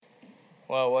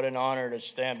Well, what an honor to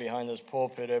stand behind this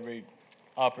pulpit every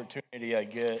opportunity I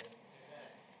get.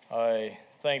 I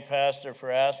thank Pastor for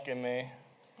asking me.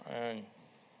 And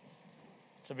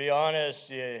to be honest,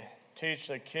 you teach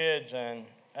the kids, and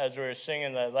as we were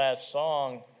singing that last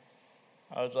song,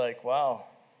 I was like, wow,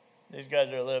 these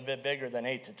guys are a little bit bigger than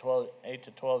 8 to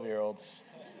 12-year-olds.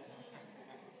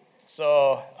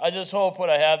 So I just hope what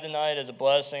I have tonight is a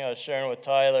blessing. I was sharing with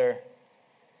Tyler.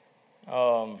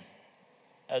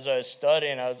 As I was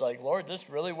studying, I was like, Lord, this is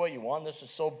really what you want? This is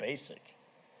so basic.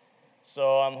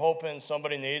 So I'm hoping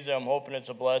somebody needs it. I'm hoping it's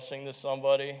a blessing to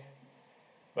somebody.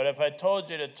 But if I told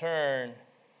you to turn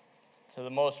to the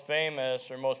most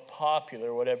famous or most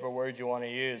popular, whatever word you want to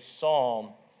use,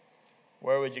 Psalm,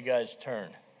 where would you guys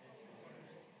turn?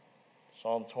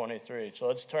 Psalm 23. So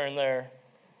let's turn there.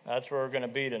 That's where we're going to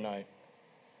be tonight.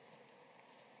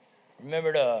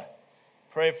 Remember to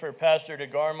pray for Pastor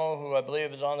DeGarmo, who I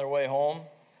believe is on their way home.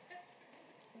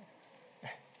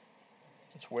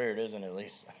 It's weird, isn't it,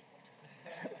 Lisa?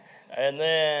 And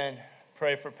then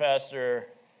pray for Pastor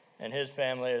and his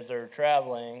family as they're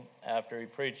traveling. After he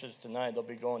preaches tonight, they'll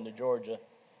be going to Georgia.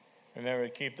 Remember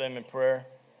to keep them in prayer.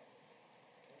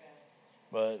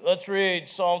 But let's read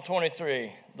Psalm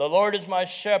 23. The Lord is my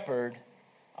shepherd,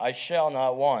 I shall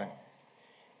not want.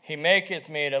 He maketh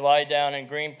me to lie down in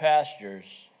green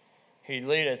pastures. He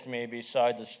leadeth me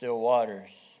beside the still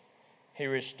waters. He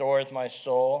restoreth my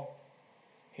soul.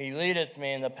 He leadeth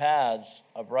me in the paths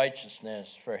of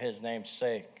righteousness for his name's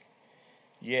sake.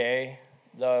 Yea,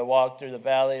 though I walk through the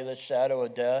valley of the shadow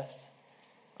of death,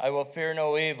 I will fear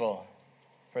no evil,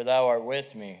 for thou art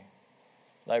with me.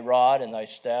 Thy rod and thy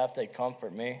staff, they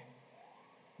comfort me.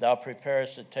 Thou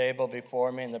preparest a table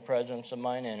before me in the presence of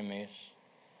mine enemies.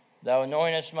 Thou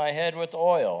anointest my head with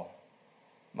oil.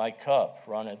 My cup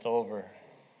runneth over.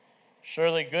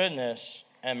 Surely goodness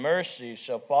and mercy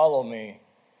shall follow me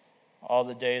all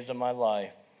the days of my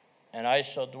life, and I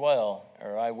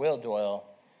will dwell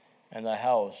in the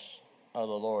house of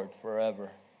the Lord forever.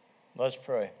 Let's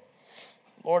pray.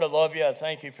 Lord, I love you. I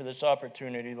thank you for this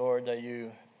opportunity, Lord, that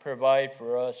you provide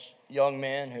for us young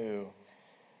men who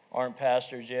aren't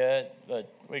pastors yet,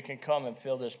 but we can come and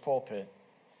fill this pulpit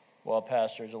while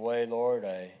pastor's away, Lord.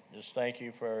 I just thank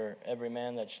you for every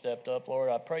man that stepped up,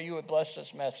 Lord. I pray you would bless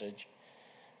this message,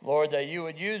 Lord, that you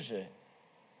would use it,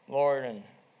 Lord. And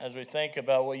as we think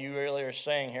about what you earlier were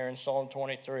saying here in Psalm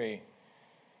 23,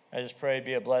 I just pray it'd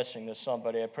be a blessing to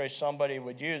somebody. I pray somebody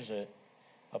would use it,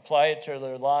 apply it to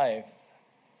their life,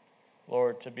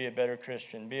 Lord, to be a better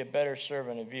Christian, be a better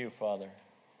servant of you, Father.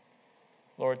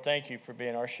 Lord, thank you for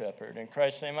being our shepherd. In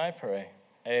Christ's name I pray.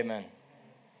 Amen.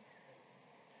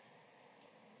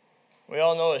 We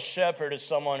all know a shepherd is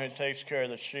someone who takes care of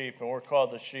the sheep, and we're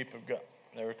called the sheep of God.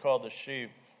 They were called the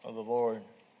sheep of the Lord.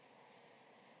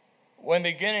 When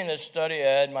beginning this study, I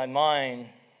had in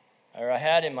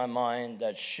my mind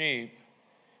that sheep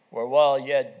were, while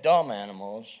yet dumb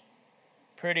animals,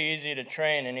 pretty easy to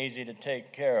train and easy to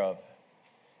take care of.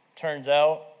 Turns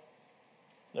out,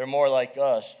 they're more like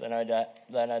us than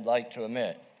I'd like to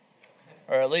admit,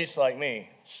 or at least like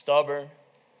me, stubborn,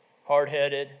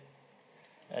 hard-headed,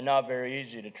 and not very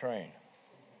easy to train.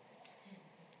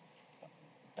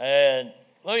 And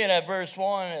looking at verse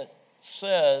 1, it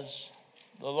says,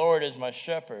 the Lord is my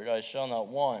shepherd, I shall not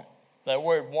want. That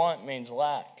word want means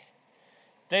lack.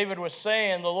 David was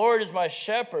saying, the Lord is my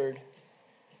shepherd,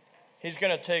 he's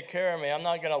going to take care of me. I'm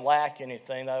not going to lack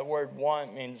anything. That word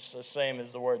want means the same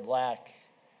as the word lack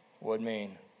would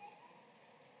mean.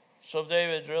 So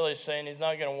David's really saying he's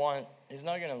not going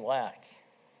to lack.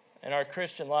 In our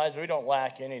Christian lives, we don't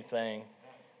lack anything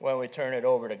when we turn it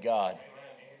over to God.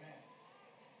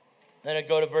 Then I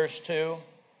go to verse 2,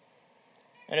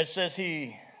 and it says,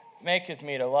 He maketh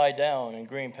me to lie down in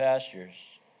green pastures.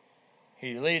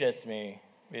 He leadeth me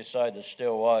beside the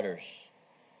still waters.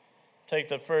 Take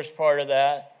the first part of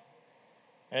that,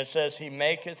 and it says, He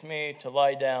maketh me to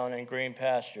lie down in green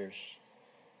pastures.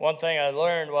 One thing I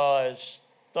learned while I was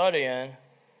studying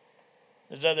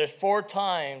is that there's 4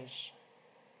 times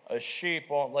a sheep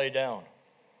won't lay down.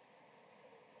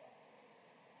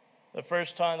 The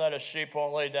first time that a sheep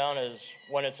won't lay down is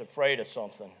when it's afraid of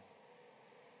something.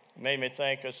 It made me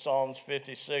think of Psalms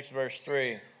 56, verse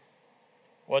 3.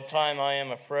 What time I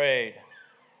am afraid,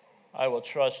 I will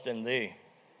trust in thee.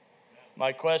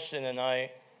 My question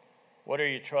tonight, what are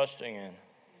you trusting in?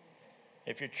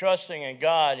 If you're trusting in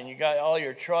God and you got all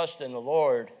your trust in the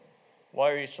Lord,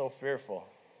 why are you so fearful?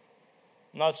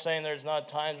 I'm not saying there's not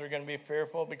times we're going to be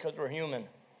fearful, because we're human.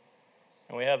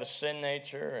 And we have a sin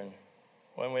nature, and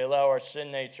when we allow our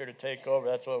sin nature to take over,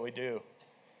 that's what we do.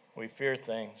 We fear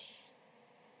things.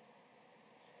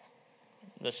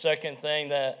 The second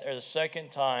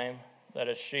time that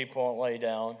a sheep won't lay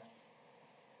down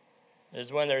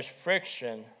is when there's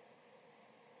friction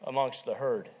amongst the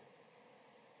herd.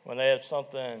 When they have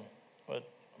something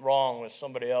wrong with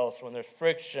somebody else, when there's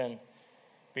friction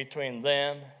between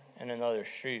them and another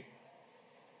sheep.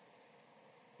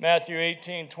 Matthew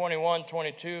 18, 21,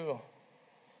 22.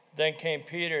 Then came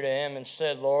Peter to him and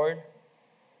said, Lord,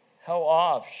 how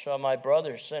oft shall my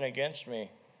brother sin against me,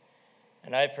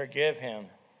 and I forgive him?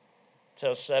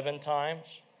 Till 7 times?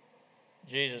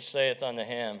 Jesus saith unto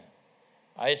him,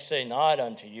 I say not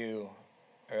unto you,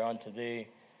 or unto thee,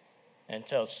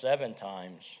 until 7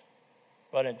 times,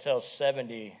 but until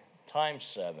 70 times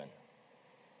 7.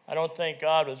 I don't think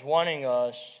God was wanting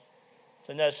us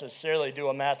to necessarily do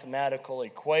a mathematical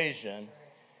equation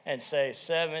and say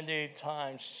 70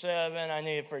 times 7, I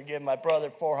need to forgive my brother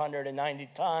 490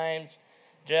 times.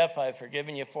 Jeff, I've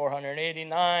forgiven you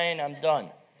 489, I'm done.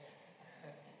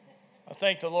 I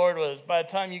think the Lord was, by the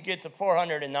time you get to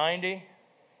 490,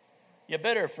 you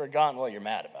better have forgotten what you're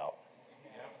mad about.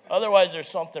 Otherwise, there's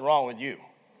something wrong with you.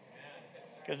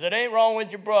 Because it ain't wrong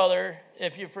with your brother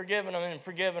if you've forgiven him and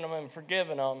forgiven him and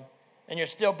forgiven him, and you're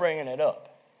still bringing it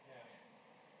up.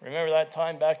 Remember that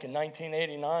time back in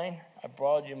 1989?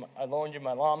 I loaned you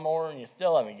my lawnmower, and you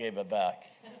still haven't gave it back.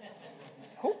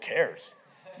 Who cares?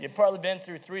 You've probably been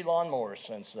through 3 lawnmowers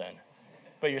since then,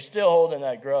 but you're still holding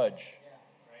that grudge.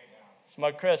 So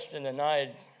my question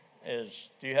tonight is,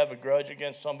 do you have a grudge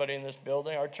against somebody in this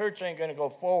building? Our church ain't going to go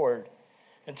forward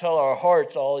until our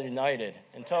hearts are all united,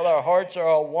 until our hearts are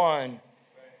all one.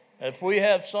 If we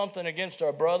have something against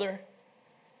our brother,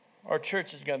 our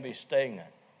church is going to be stagnant.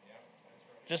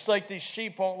 Just like these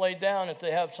sheep won't lay down if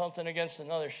they have something against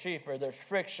another sheep or there's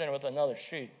friction with another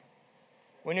sheep.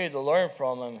 We need to learn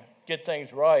from them, get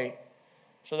things right,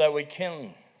 so that we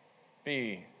can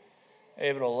be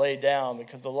able to lay down,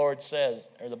 because the Lord says,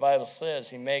 or the Bible says,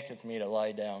 He maketh me to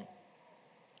lie down.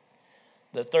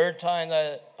 The third time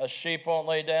that a sheep won't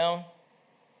lay down,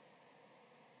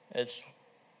 it's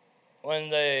when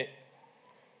they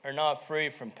are not free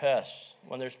from pests,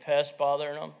 when there's pests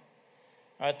bothering them.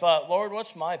 I thought, Lord,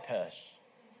 what's my pest?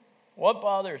 What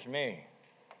bothers me?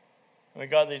 And we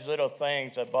got these little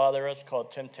things that bother us called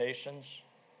temptations.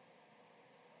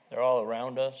 They're all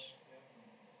around us.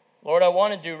 Lord, I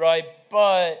want to do right,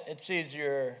 but it's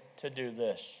easier to do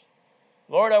this.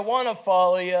 Lord, I want to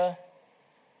follow you,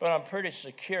 but I'm pretty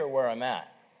secure where I'm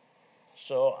at.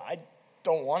 So I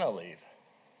don't want to leave.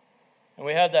 And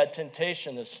we have that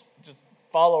temptation to just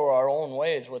follow our own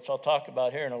ways, which I'll talk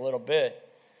about here in a little bit.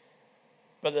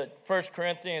 But the 1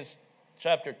 Corinthians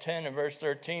chapter 10 and verse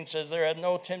 13 says, there hath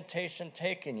no temptation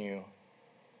taken you,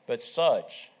 but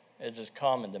such as is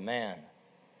common to man.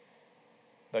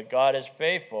 But God is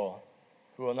faithful,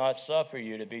 who will not suffer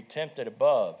you to be tempted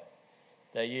above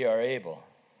that ye are able,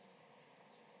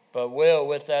 but will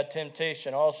with that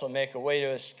temptation also make a way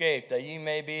to escape, that ye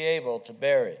may be able to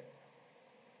bear it.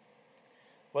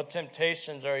 What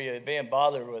temptations are you being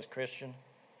bothered with, Christian?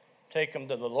 Take them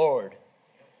to the Lord,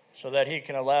 so that He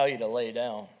can allow you to lay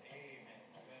down.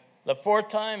 The fourth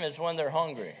time is when they're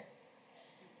hungry.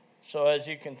 So as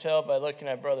you can tell by looking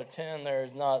at Brother Tim,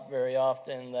 there's not very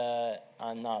often that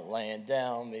I'm not laying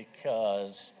down,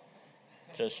 because,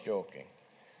 just joking.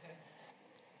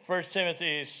 1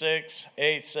 Timothy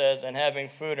 6:8 says, and having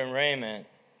food and raiment,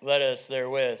 let us be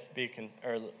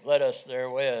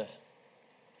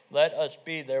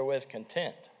therewith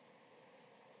content.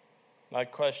 My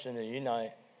question to you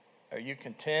tonight, are you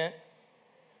content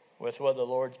with what the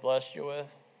Lord's blessed you with? Amen.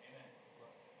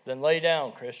 Then lay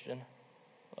down, Christian.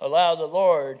 Allow the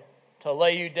Lord to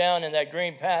lay you down in that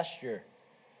green pasture.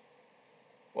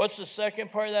 What's the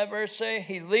second part of that verse say?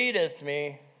 He leadeth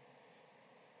me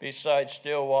beside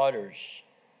still waters.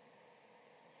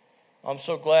 I'm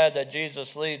so glad that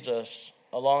Jesus leads us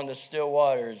along the still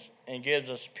waters and gives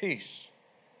us peace.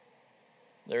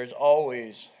 There is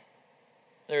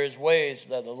ways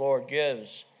that the Lord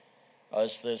gives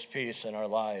us this peace in our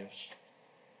lives.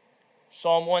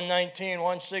 Psalm 119,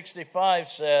 165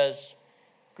 says,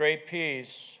 great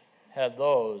peace have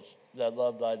those that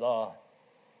love thy law.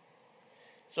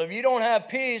 So if you don't have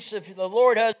peace, if the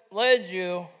Lord has led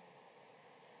you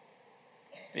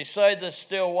beside the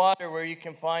still water where you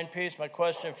can find peace, my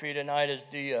question for you tonight is,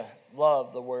 do you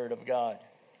love the Word of God?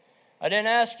 I didn't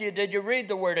ask you, did you read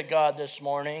the Word of God this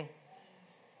morning?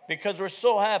 Because we're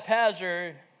so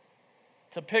haphazard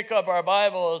to pick up our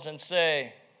Bibles and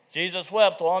say, Jesus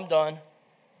wept, well, I'm done.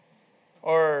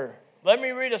 Or let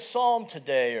me read a psalm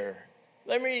today. Or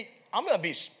I'm going to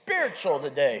be spiritual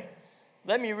today.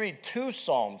 Let me read 2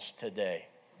 psalms today.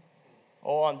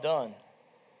 Oh, I'm done.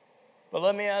 But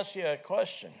let me ask you a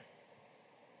question.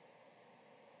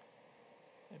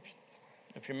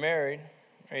 If you're married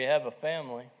or you have a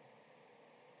family,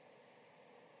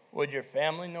 would your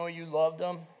family know you love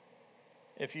them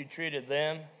if you treated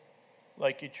them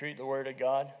like you treat the Word of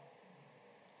God?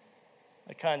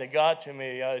 It kind of got to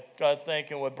me. I got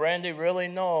thinking, would Brandy really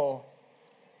know,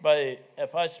 but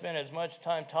if I spent as much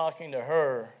time talking to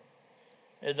her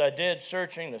as I did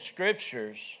searching the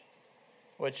Scriptures,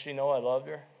 would she know I loved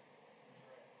her?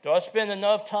 Do I spend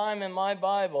enough time in my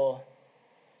Bible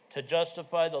to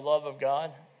justify the love of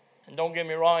God? And don't get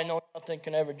me wrong, I know nothing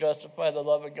can ever justify the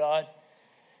love of God,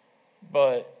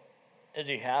 but is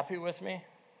He happy with me?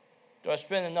 Do I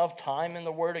spend enough time in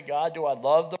the Word of God? Do I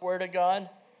love the Word of God?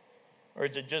 Or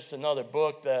is it just another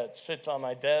book that sits on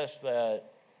my desk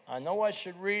that I know I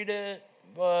should read it,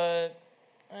 but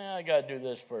I got to do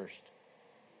this first.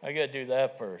 I got to do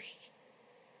that first.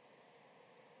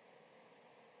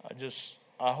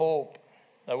 I hope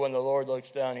that when the Lord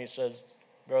looks down, He says,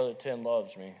 Brother Tim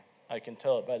loves me. I can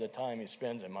tell it by the time he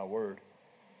spends in my Word.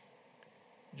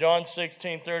 John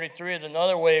 16:33 is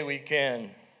another way we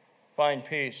can find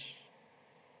peace.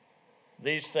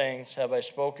 These things have I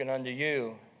spoken unto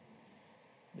you,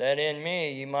 that in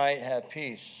me ye might have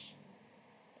peace.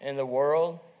 In the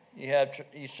world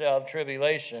ye shall have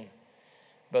tribulation,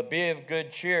 but be of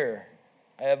good cheer.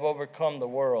 I have overcome the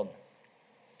world.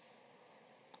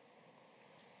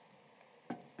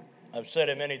 I've said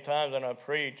it many times when I've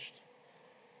preached.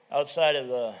 Outside of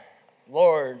the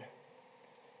Lord,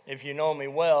 if you know me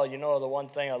well, you know the one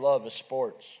thing I love is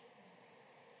sports.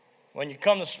 When you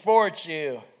come to sports,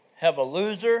 you have a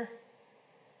loser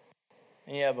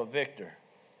and you have a victor.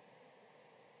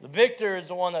 The victor is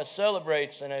the one that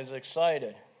celebrates and is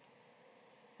excited.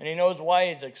 And he knows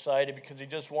why he's excited, because he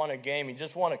just won a game. He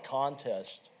just won a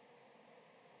contest.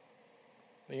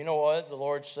 But you know what? The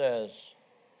Lord says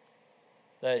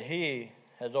that He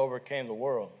has overcome the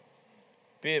world.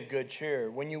 Be of good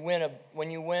cheer. When you win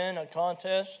a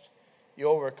contest, you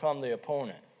overcome the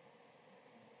opponent.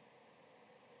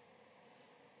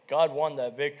 God won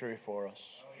that victory for us.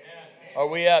 Are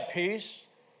we at peace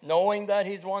knowing that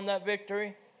He's won that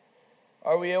victory?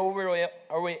 Are we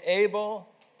able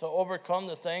to overcome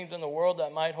the things in the world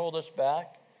that might hold us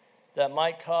back, that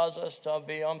might cause us to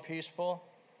be unpeaceful?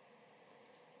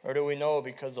 Or do we know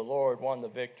because the Lord won the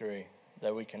victory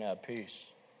that we can have peace?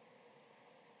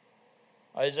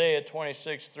 Isaiah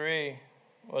 26:3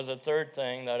 was the third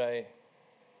thing that I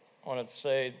wanted to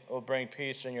say will bring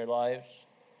peace in your lives.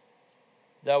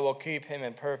 That will keep him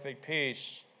in perfect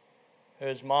peace,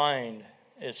 whose mind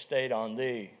is stayed on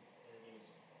thee,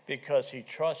 because he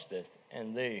trusteth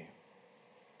in thee.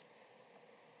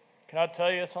 Can I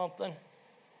tell you something?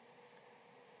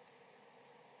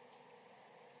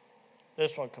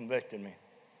 This one convicted me.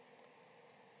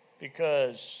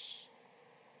 Because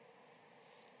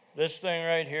this thing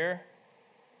right here,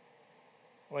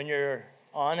 when you're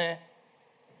on it,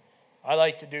 I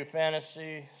like to do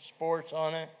fantasy sports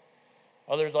on it.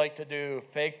 Others like to do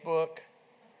fake book.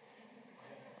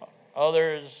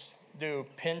 Others do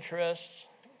Pinterest.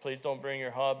 Please don't bring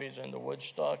your hobbies into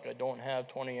Woodstock. I don't have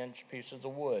 20-inch pieces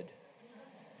of wood.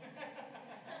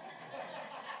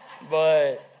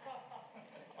 But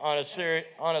on a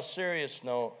serious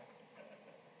note,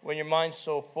 when your mind's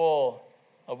so full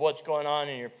of what's going on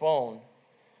in your phone,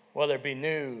 whether it be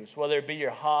news, whether it be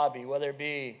your hobby, whether it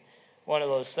be one of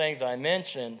those things I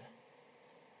mentioned,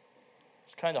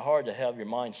 it's kind of hard to have your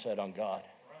mind set on God.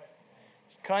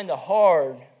 It's kind of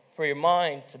hard for your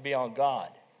mind to be on God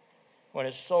when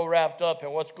it's so wrapped up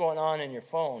in what's going on in your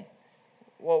phone.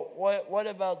 Well, what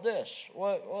about this?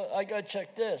 What I got to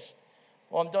check this.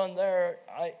 Well, I'm done there.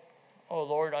 Oh,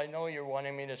 Lord, I know you're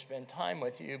wanting me to spend time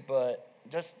with you, but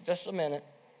just a minute.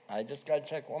 I just got to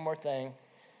check one more thing,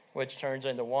 which turns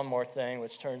into one more thing,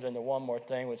 which turns into one more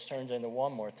thing, which turns into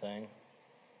one more thing.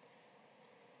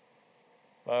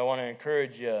 But I want to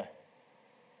encourage you,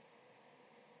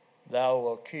 thou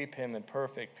wilt keep him in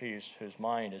perfect peace, whose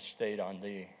mind is stayed on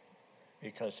thee,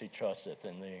 because he trusteth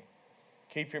in thee.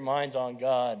 Keep your minds on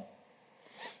God.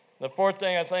 The fourth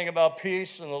thing I think about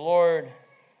peace and the Lord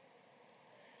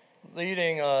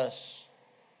leading us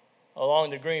along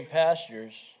the green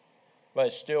pastures by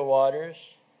still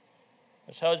waters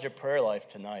is, how's your prayer life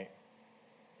tonight?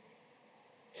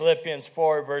 Philippians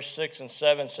 4, verse 6 and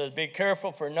 7 says, be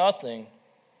careful for nothing,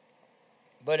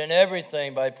 but in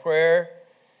everything by prayer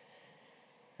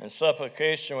and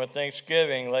supplication with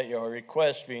thanksgiving, let your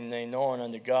requests be made known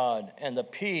unto God. And the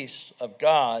peace of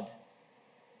God,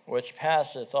 which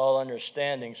passeth all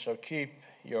understanding, shall keep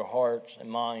your hearts and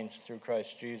minds through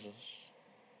Christ Jesus.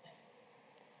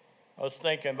 I was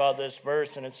thinking about this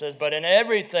verse, and it says, but in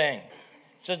everything,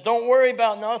 it says, don't worry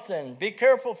about nothing. Be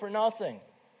careful for nothing.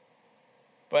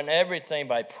 But in everything,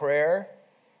 by prayer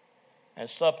and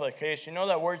supplication. You know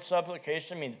that word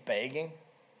supplication means begging?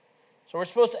 So we're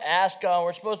supposed to ask God.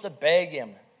 We're supposed to beg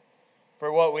him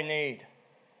for what we need.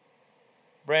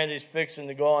 Brandy's fixing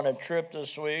to go on a trip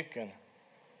this week, and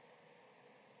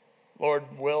Lord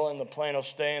willing, the plane will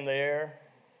stay in the air,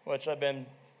 which I've been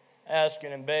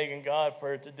asking and begging God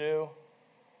for it to do.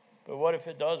 But what if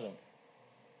it doesn't?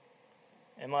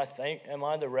 Am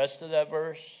I the rest of that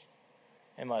verse?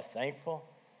 Am I thankful?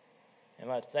 Am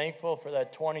I thankful for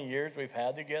that 20 years we've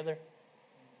had together?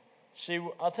 See,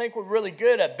 I think we're really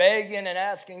good at begging and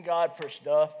asking God for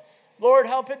stuff. Lord,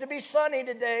 help it to be sunny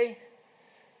today.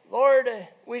 Lord,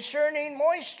 we sure need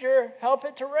moisture. Help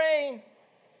it to rain.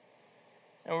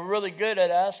 And we're really good at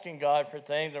asking God for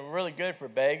things, and we're really good for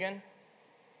begging.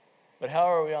 But how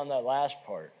are we on that last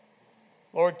part?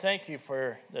 Lord, thank you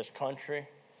for this country.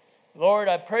 Lord,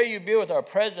 I pray you be with our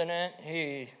president.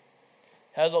 He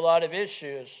has a lot of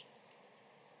issues.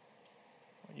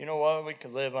 You know what? We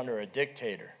could live under a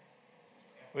dictator.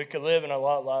 We could live in a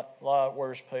lot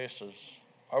worse places.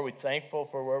 Are we thankful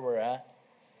for where we're at?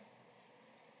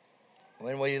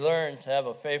 When we learn to have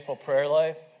a faithful prayer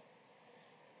life,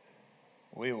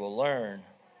 we will learn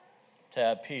to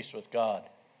have peace with God.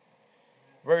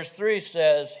 Verse 3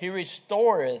 says, he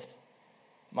restoreth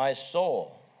my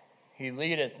soul. He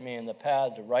leadeth me in the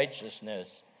paths of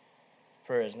righteousness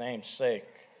for his name's sake.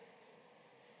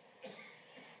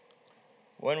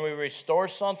 When we restore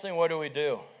something, what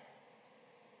do?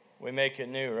 We make it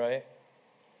new, right?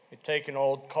 We take an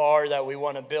old car that we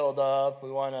want to build up.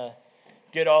 We want to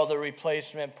get all the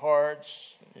replacement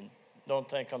parts. And don't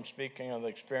think I'm speaking of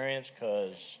experience,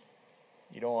 because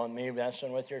you don't want me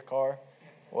messing with your car,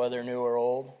 whether new or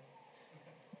old.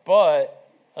 But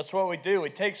that's what we do. We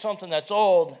take something that's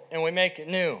old and we make it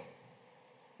new.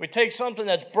 We take something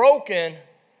that's broken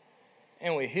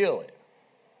and we heal it.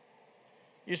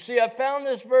 You see, I found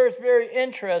this verse very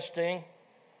interesting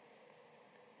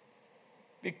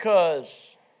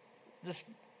because this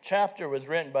chapter was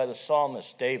written by the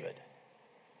psalmist David.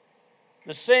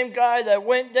 The same guy that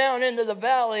went down into the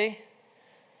valley,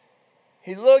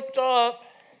 he looked up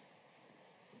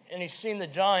and he seen the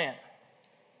giant.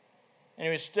 And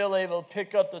he was still able to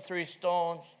pick up the 3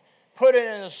 stones, put it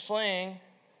in a sling.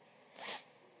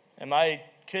 And my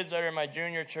kids that are in my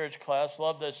junior church class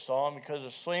love this song because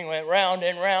the sling went round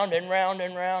and round and round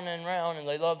and round and round. And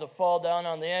they love to fall down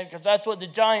on the end because that's what the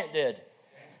giant did.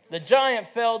 The giant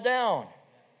fell down.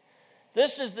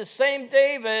 This is the same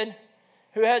David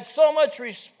who had so much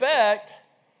respect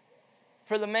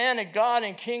for the man of God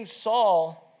and King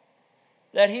Saul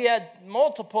that he had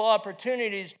multiple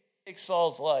opportunities to take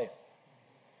Saul's life.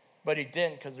 But he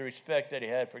didn't because of the respect that he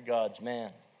had for God's man.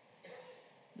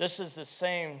 This is the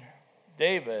same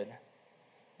David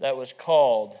that was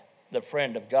called the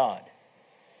friend of God.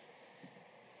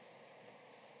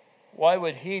 Why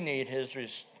would he need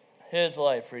his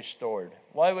life restored?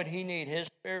 Why would he need his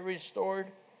spirit restored?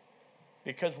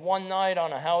 Because one night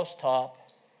on a housetop,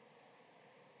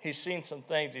 he's seen some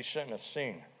things he shouldn't have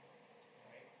seen.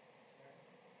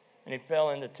 And he fell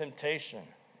into temptation.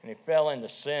 And he fell into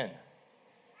sin.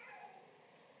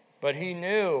 But he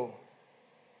knew,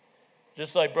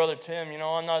 just like Brother Tim,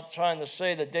 I'm not trying to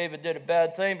say that David did a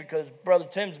bad thing because Brother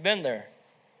Tim's been there.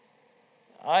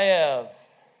 I'm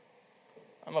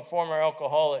a former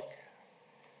alcoholic.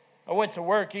 I went to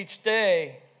work each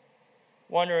day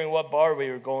wondering what bar we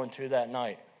were going to that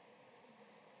night.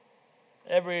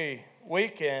 Every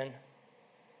weekend,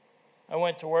 I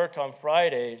went to work on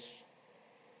Fridays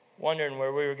wondering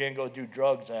where we were going to go do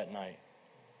drugs that night.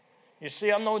 You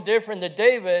see, I'm no different than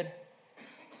David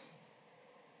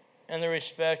in the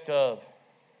respect of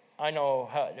I know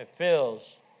how it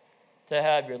feels to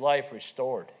have your life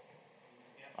restored.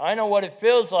 I know what it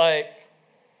feels like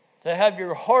to have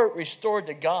your heart restored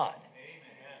to God.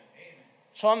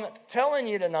 So I'm telling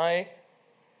you tonight,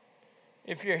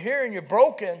 if you're here and you're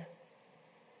broken,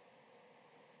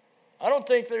 I don't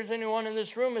think there's anyone in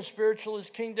this room as spiritual as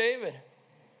King David.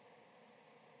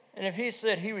 And if he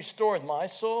said he restored my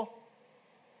soul,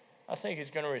 I think he's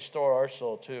going to restore our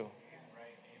soul too.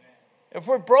 If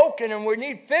we're broken and we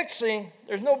need fixing,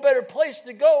 there's no better place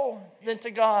to go than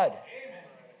to God.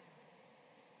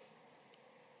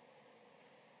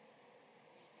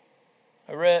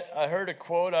 I heard a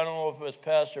quote, I don't know if it was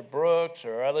Pastor Brooks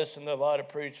or I listened to a lot of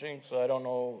preaching, so I don't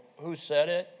know who said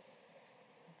it.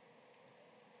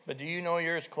 But do you know are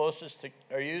you as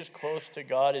close to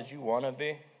God as you want to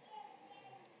be?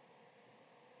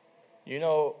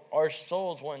 Our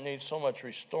souls wouldn't need so much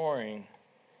restoring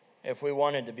if we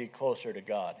wanted to be closer to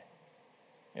God.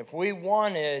 If we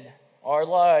wanted our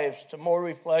lives to more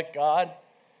reflect God,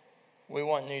 we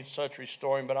wouldn't need such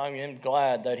restoring, but I'm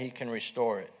glad that he can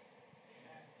restore it.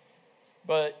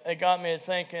 But it got me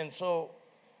thinking, so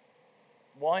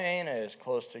why ain't I as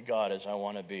close to God as I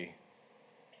want to be?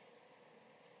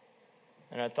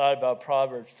 And I thought about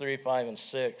Proverbs 3, 5, and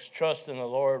 6. Trust in the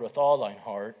Lord with all thine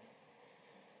heart,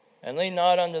 and lean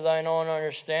not unto thine own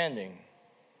understanding.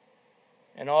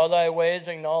 In all thy ways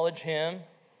acknowledge him,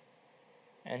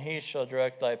 and he shall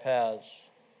direct thy paths.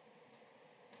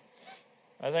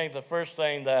 I think the first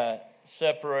thing that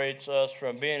separates us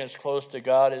from being as close to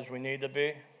God as we need to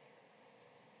be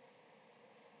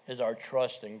is our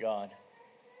trust in God.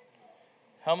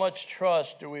 How much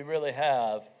trust do we really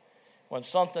have when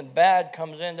something bad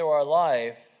comes into our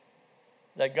life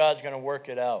that God's going to work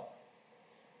it out,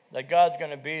 that God's going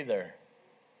to be there?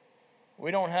 We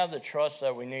don't have the trust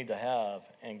that we need to have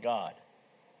in God.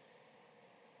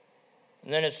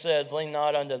 And then it says, lean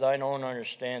not unto thine own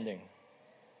understanding.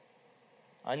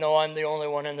 I know I'm the only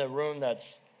one in the room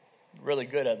that's really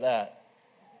good at that.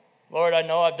 Lord, I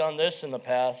know I've done this in the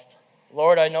past.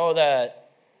 Lord, I know that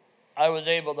I was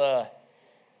able to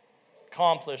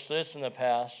accomplish this in the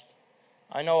past.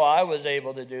 I know I was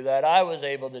able to do that. I was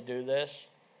able to do this.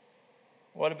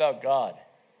 What about God?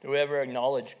 Do we ever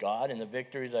acknowledge God and the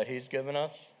victories that he's given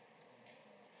us?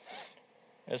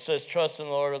 It says, trust in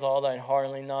the Lord with all thine heart,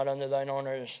 and lean not unto thine own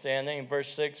understanding. Verse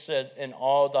 6 says, in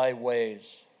all thy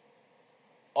ways.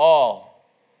 All.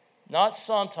 Not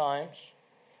sometimes.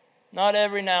 Not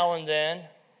every now and then.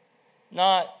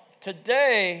 Not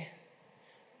today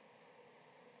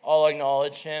I'll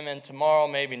acknowledge him, and tomorrow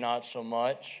maybe not so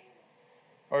much.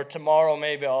 Or tomorrow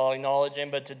maybe I'll acknowledge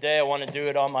him, but today I want to do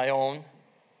it on my own.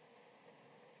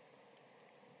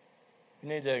 We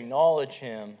need to acknowledge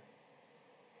him,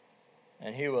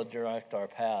 and he will direct our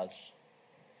paths.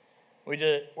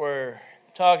 We're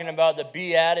talking about the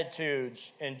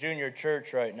Beatitudes in junior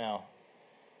church right now.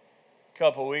 A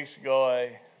couple weeks ago,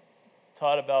 I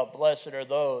taught about blessed are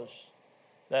those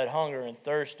that hunger and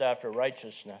thirst after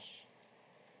righteousness.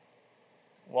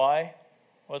 Why?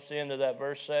 What's the end of that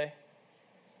verse say?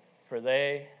 For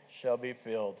they shall be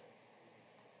filled.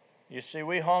 You see,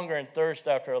 we hunger and thirst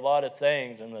after a lot of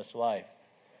things in this life.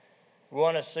 We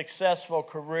want a successful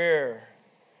career.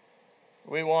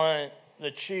 We want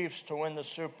the Chiefs to win the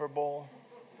Super Bowl.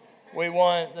 We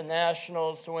want the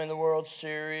Nationals to win the World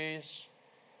Series.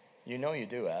 You know you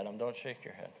do, Adam. Don't shake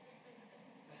your head.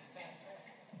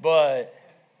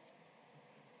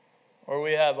 Or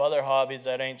we have other hobbies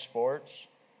that ain't sports.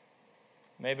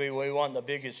 Maybe we want the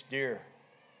biggest deer.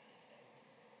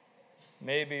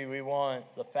 Maybe we want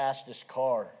the fastest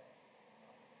car.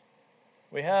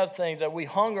 We have things that we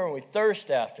hunger and we thirst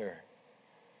after.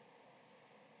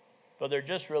 But they're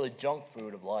just really junk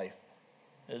food of life,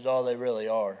 is all they really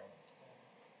are.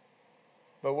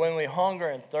 But when we hunger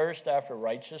and thirst after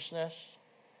righteousness,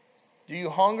 do you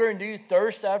hunger and do you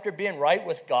thirst after being right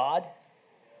with God?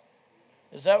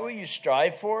 Is that what you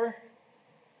strive for?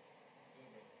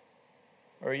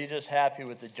 Or are you just happy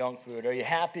with the junk food? Are you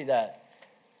happy that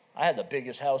I had the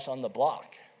biggest house on the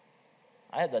block?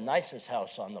 I had the nicest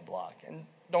house on the block. And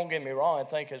don't get me wrong, I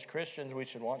think as Christians we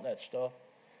should want that stuff.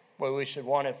 But we should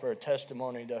want it for a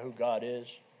testimony to who God is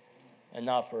and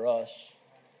not for us.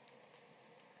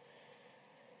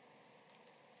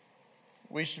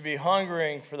 We should be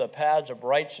hungering for the paths of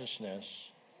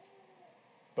righteousness,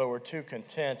 but we're too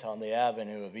content on the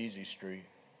avenue of easy street.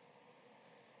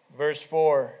 Verse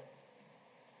 4,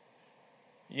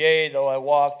 yea, though I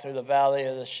walk through the valley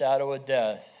of the shadow of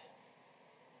death,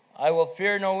 I will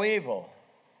fear no evil,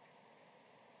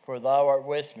 for thou art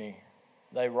with me.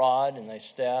 Thy rod and thy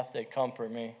staff, they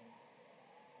comfort me.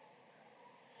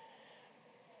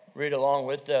 Read along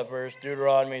with that verse.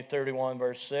 Deuteronomy 31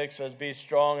 verse 6 says, be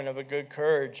strong and of a good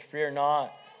courage. Fear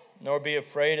not, nor be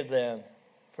afraid of them.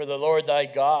 For the Lord thy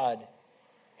God,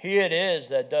 he it is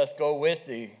that doth go with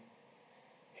thee.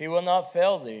 He will not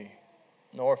fail thee,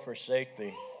 nor forsake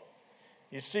thee.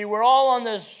 You see, we're all on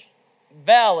this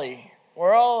valley.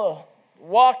 We're all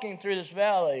walking through this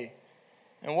valley.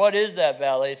 And what is that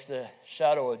valley? It's the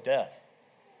shadow of death.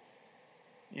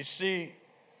 You see,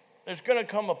 there's going to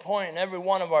come a point in every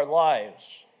one of our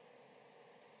lives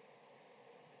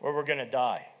where we're going to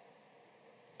die,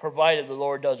 provided the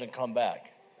Lord doesn't come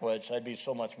back, which I'd be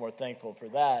so much more thankful for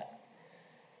that.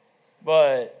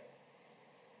 But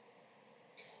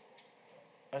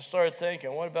I started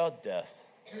thinking, what about death?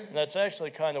 And that's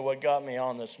actually kind of what got me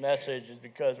on this message, is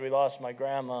because we lost my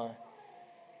grandma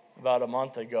about a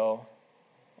month ago.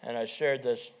 And I shared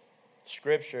this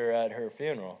scripture at her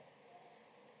funeral.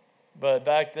 But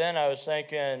back then I was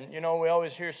thinking, we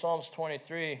always hear Psalms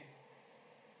 23,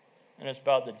 and it's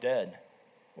about the dead.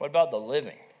 What about the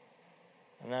living?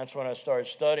 And that's when I started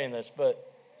studying this.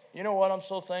 But you know what I'm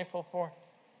so thankful for?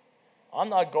 I'm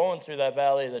not going through that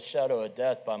valley of the shadow of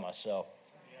death by myself.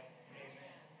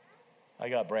 I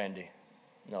got Brandy.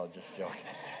 No, just joking.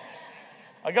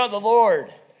 I got the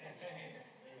Lord.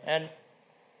 And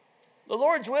the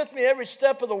Lord's with me every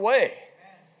step of the way.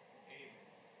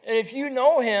 And if you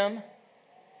know him,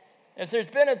 if there's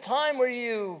been a time where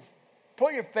you've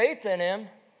put your faith in him,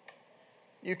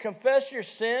 you confess your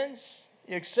sins,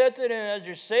 you accepted him as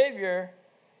your Savior,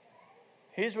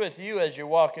 he's with you as you're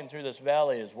walking through this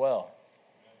valley as well.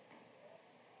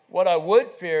 What I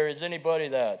would fear is anybody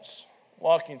that's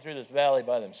walking through this valley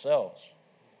by themselves.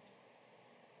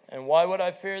 And why would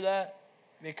I fear that?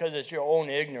 Because it's your own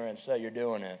ignorance that you're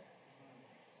doing it.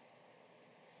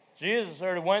 Jesus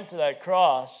already went to that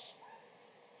cross.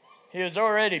 He was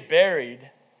already buried.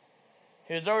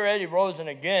 He was already risen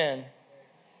again.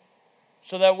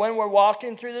 So that when we're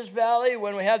walking through this valley,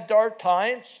 when we have dark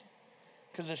times,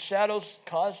 because the shadows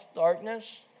cause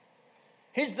darkness,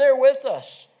 he's there with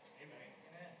us.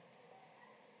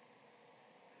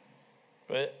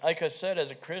 But like I said,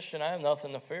 as a Christian, I have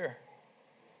nothing to fear.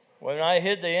 When I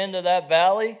hit the end of that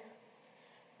valley,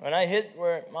 when I hit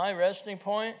my resting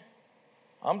point,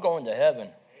 I'm going to heaven.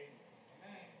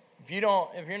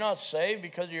 If you're not saved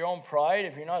because of your own pride,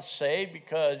 if you're not saved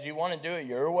because you want to do it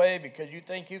your way, because you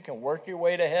think you can work your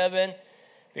way to heaven,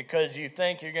 because you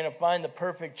think you're going to find the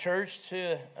perfect church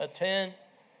to attend,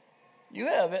 you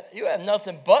have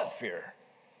nothing but fear.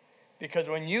 Because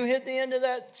when you hit the end of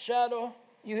that shadow,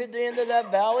 you hit the end of that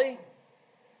valley,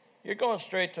 you're going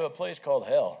straight to a place called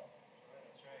hell.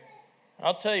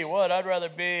 I'll tell you what, I'd rather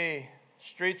be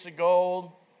streets of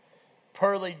gold,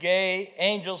 pearly gate,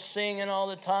 angels singing all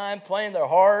the time, playing their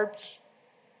harps,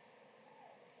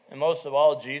 and most of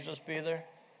all, Jesus be there,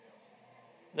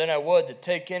 than I would to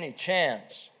take any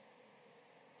chance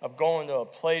of going to a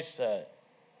place that's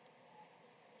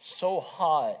so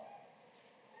hot,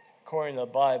 according to the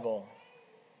Bible,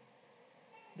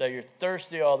 that you're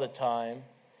thirsty all the time,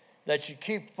 that you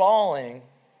keep falling.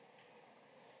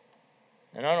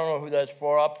 And I don't know who that's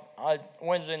for.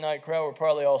 Wednesday night crowd, we're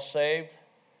probably all saved.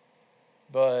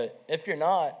 But if you're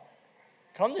not,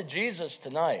 come to Jesus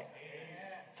tonight.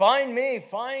 Amen. Find me.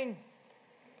 Find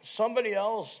somebody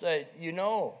else that you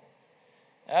know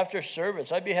after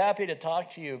service. I'd be happy to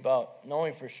talk to you about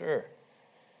knowing for sure.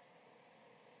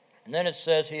 And then it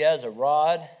says he has a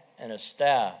rod and a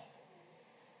staff.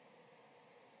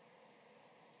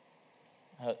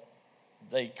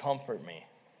 They comfort me.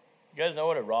 You guys know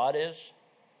what a rod is?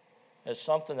 It's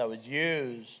something that was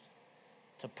used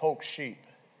to poke sheep,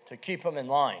 to keep them in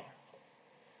line.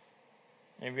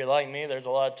 And if you're like me, there's a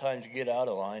lot of times you get out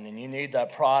of line and you need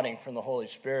that prodding from the Holy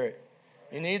Spirit.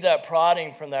 You need that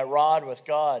prodding from that rod with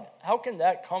God. How can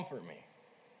that comfort me?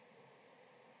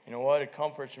 You know what? It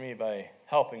comforts me by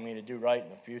helping me to do right in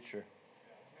the future.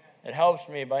 It helps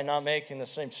me by not making the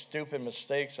same stupid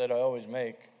mistakes that I always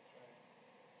make.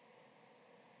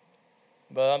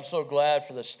 But I'm so glad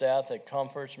for the staff that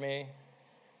comforts me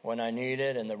when I need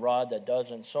it and the rod that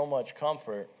doesn't. So much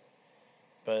comfort,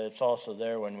 but it's also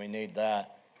there when we need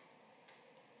that.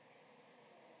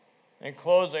 In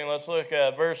closing, let's look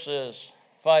at verses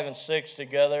 5 and 6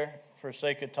 together for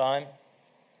sake of time.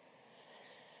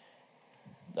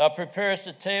 Thou preparest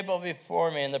a table before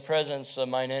me in the presence of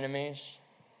mine enemies.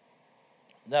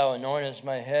 Thou anointest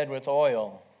my head with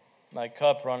oil. My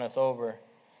cup runneth over.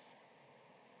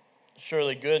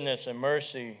 Surely goodness and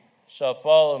mercy shall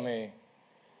follow me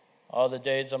all the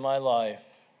days of my life,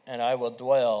 and I will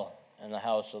dwell in the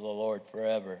house of the Lord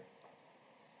forever.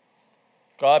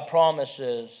 God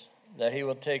promises that he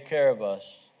will take care of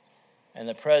us in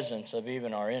the presence of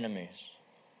even our enemies.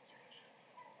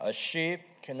 A sheep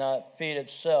cannot feed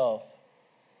itself,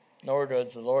 nor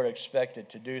does the Lord expect it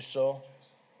to do so.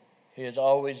 He is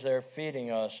always there feeding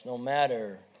us, no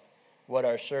matter what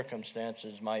our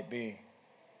circumstances might be.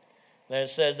 Then it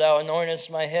says, thou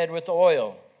anointest my head with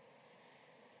oil.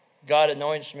 God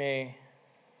anoints me.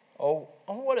 Oh,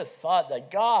 what a thought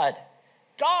that God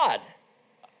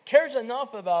cares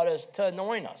enough about us to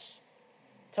anoint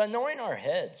our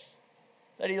heads.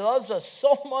 That he loves us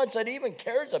so much that he even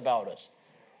cares about us,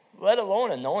 let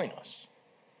alone anoint us.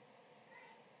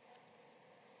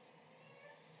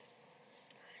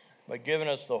 By giving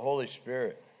us the Holy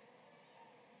Spirit.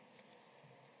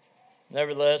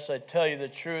 Nevertheless, I tell you the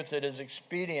truth, it is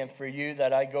expedient for you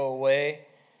that I go away.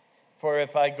 For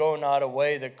if I go not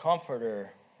away, the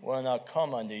Comforter will not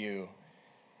come unto you.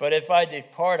 But if I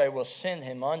depart, I will send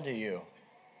him unto you.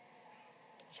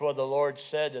 That's what the Lord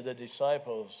said to the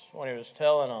disciples when he was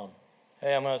telling them,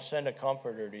 hey, I'm going to send a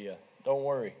comforter to you. Don't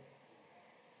worry.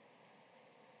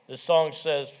 The song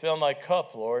says, fill my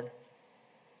cup, Lord.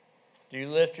 Do you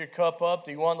lift your cup up?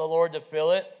 Do you want the Lord to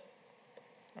fill it?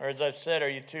 Or as I've said, are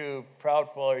you too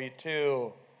proudful? Are you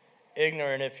too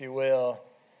ignorant, if you will,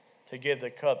 to give the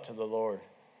cup to the Lord?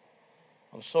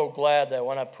 I'm so glad that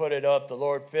when I put it up, the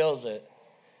Lord fills it.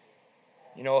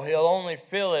 You know, he'll only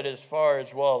fill it as far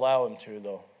as we'll allow him to,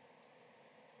 though.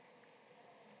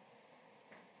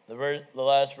 The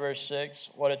last verse 6,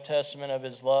 what a testament of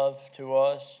his love to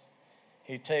us.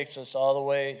 He takes us all the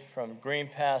way from green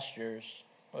pastures,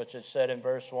 which it said in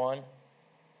verse 1,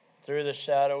 through the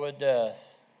shadow of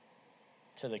death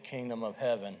to the kingdom of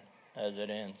heaven as it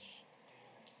ends.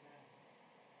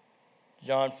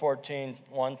 John 14,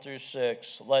 1 through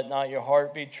 6, let not your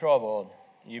heart be troubled.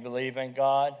 You believe in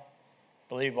God,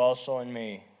 believe also in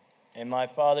me. In my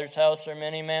Father's house are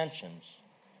many mansions.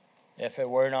 If it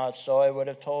were not so, I would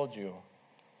have told you.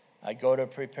 I go to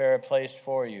prepare a place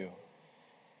for you.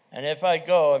 And if I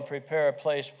go and prepare a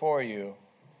place for you,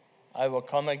 I will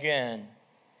come again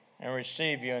and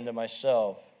receive you into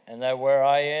myself, and that where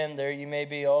I am, there you may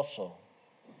be also.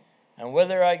 And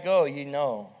whither I go, ye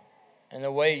know, and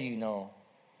the way ye know.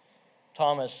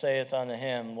 Thomas saith unto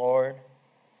him, Lord,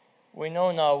 we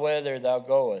know not whither thou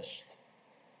goest,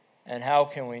 and how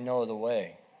can we know the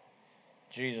way?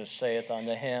 Jesus saith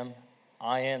unto him,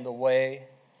 I am the way,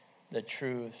 the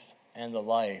truth, and the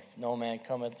life. No man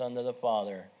cometh unto the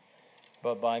Father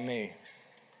but by me.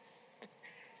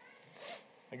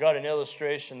 I got an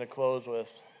illustration to close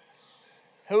with.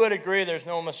 Who would agree there's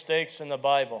no mistakes in the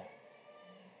Bible?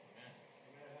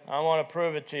 I want to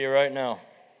prove it to you right now.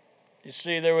 You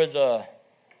see, there was a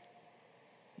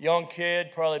young kid,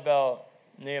 probably about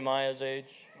Nehemiah's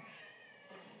age,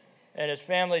 and his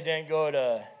family didn't go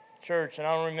to church. And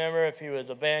I don't remember if he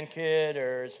was a band kid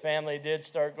or his family did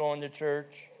start going to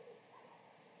church.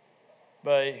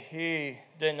 But he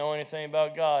didn't know anything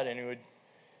about God, and he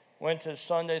went to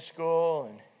Sunday school,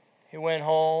 and he went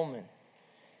home, and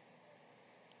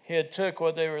he had took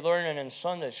what they were learning in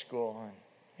Sunday school, and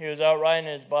he was out riding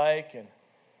his bike, and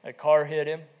a car hit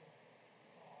him,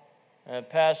 and the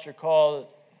pastor they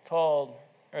called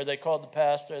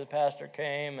the pastor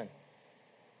came, and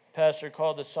the pastor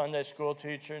called the Sunday school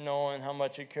teacher, knowing how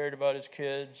much he cared about his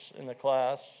kids in the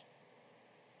class.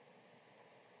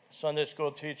 Sunday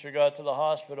school teacher got to the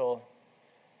hospital,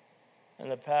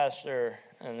 and the pastor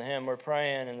and him were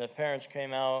praying, and the parents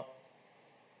came out,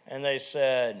 and they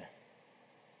said,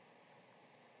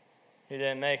 he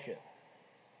didn't make it,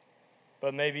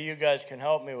 but maybe you guys can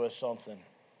help me with something.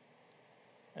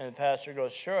 And the pastor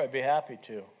goes, sure, I'd be happy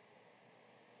to.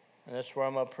 And this is where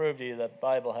I'm going to prove to you that the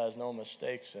Bible has no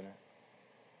mistakes in it.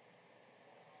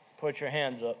 Put your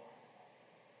hands up.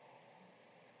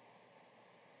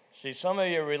 See, some of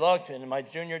you are reluctant. In my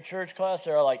junior church class,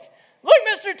 they're like, look,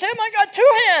 Mr. Tim, I got 2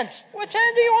 hands. Which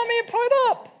hand do you want me to put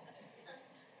up?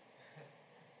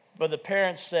 But the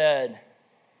parents said,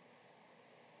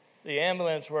 the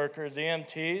ambulance workers, the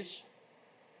EMTs,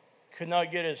 could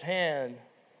not get his hand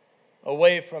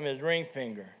away from his ring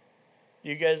finger. Do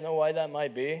you guys know why that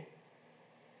might be?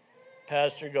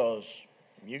 Pastor goes,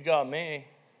 you got me.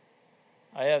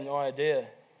 I have no idea.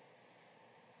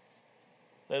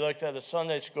 They looked at the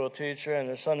Sunday school teacher, and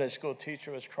the Sunday school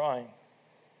teacher was crying.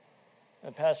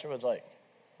 And the pastor was like,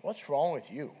 what's wrong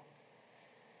with you?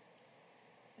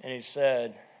 And he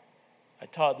said, I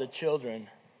taught the children,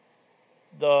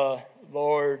 the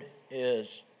Lord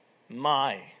is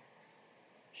my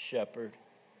shepherd.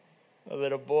 A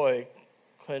little boy,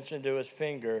 clenched into his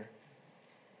finger,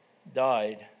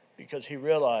 died because he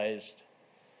realized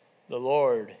the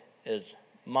Lord is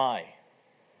my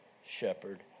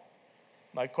shepherd.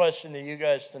 My question to you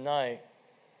guys tonight,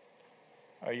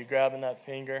 are you grabbing that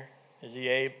finger?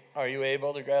 Are you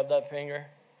able to grab that finger?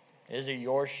 Is he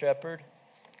your shepherd?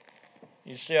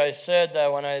 You see, I said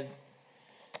that when I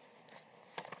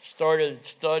started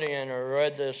studying or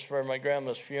read this for my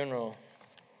grandma's funeral,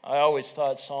 I always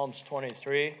thought Psalms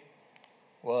 23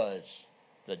 was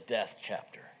the death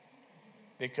chapter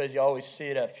because you always see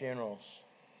it at funerals.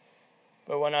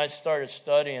 But when I started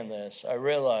studying this, I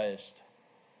realized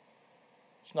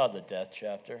it's not the death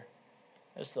chapter.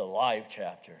 It's the life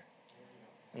chapter.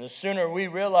 And the sooner we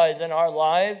realize in our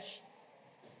lives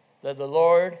that the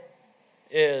Lord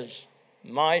is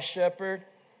my shepherd,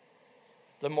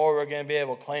 the more we're going to be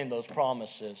able to claim those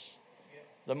promises.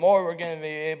 The more we're going to be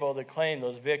able to claim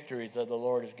those victories that the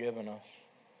Lord has given us.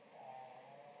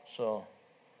 So,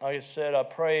 like I said, I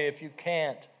pray if you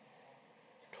can't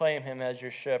claim him as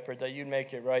your shepherd, that you'd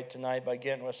make it right tonight by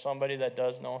getting with somebody that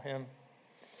does know him.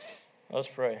 Let's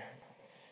pray.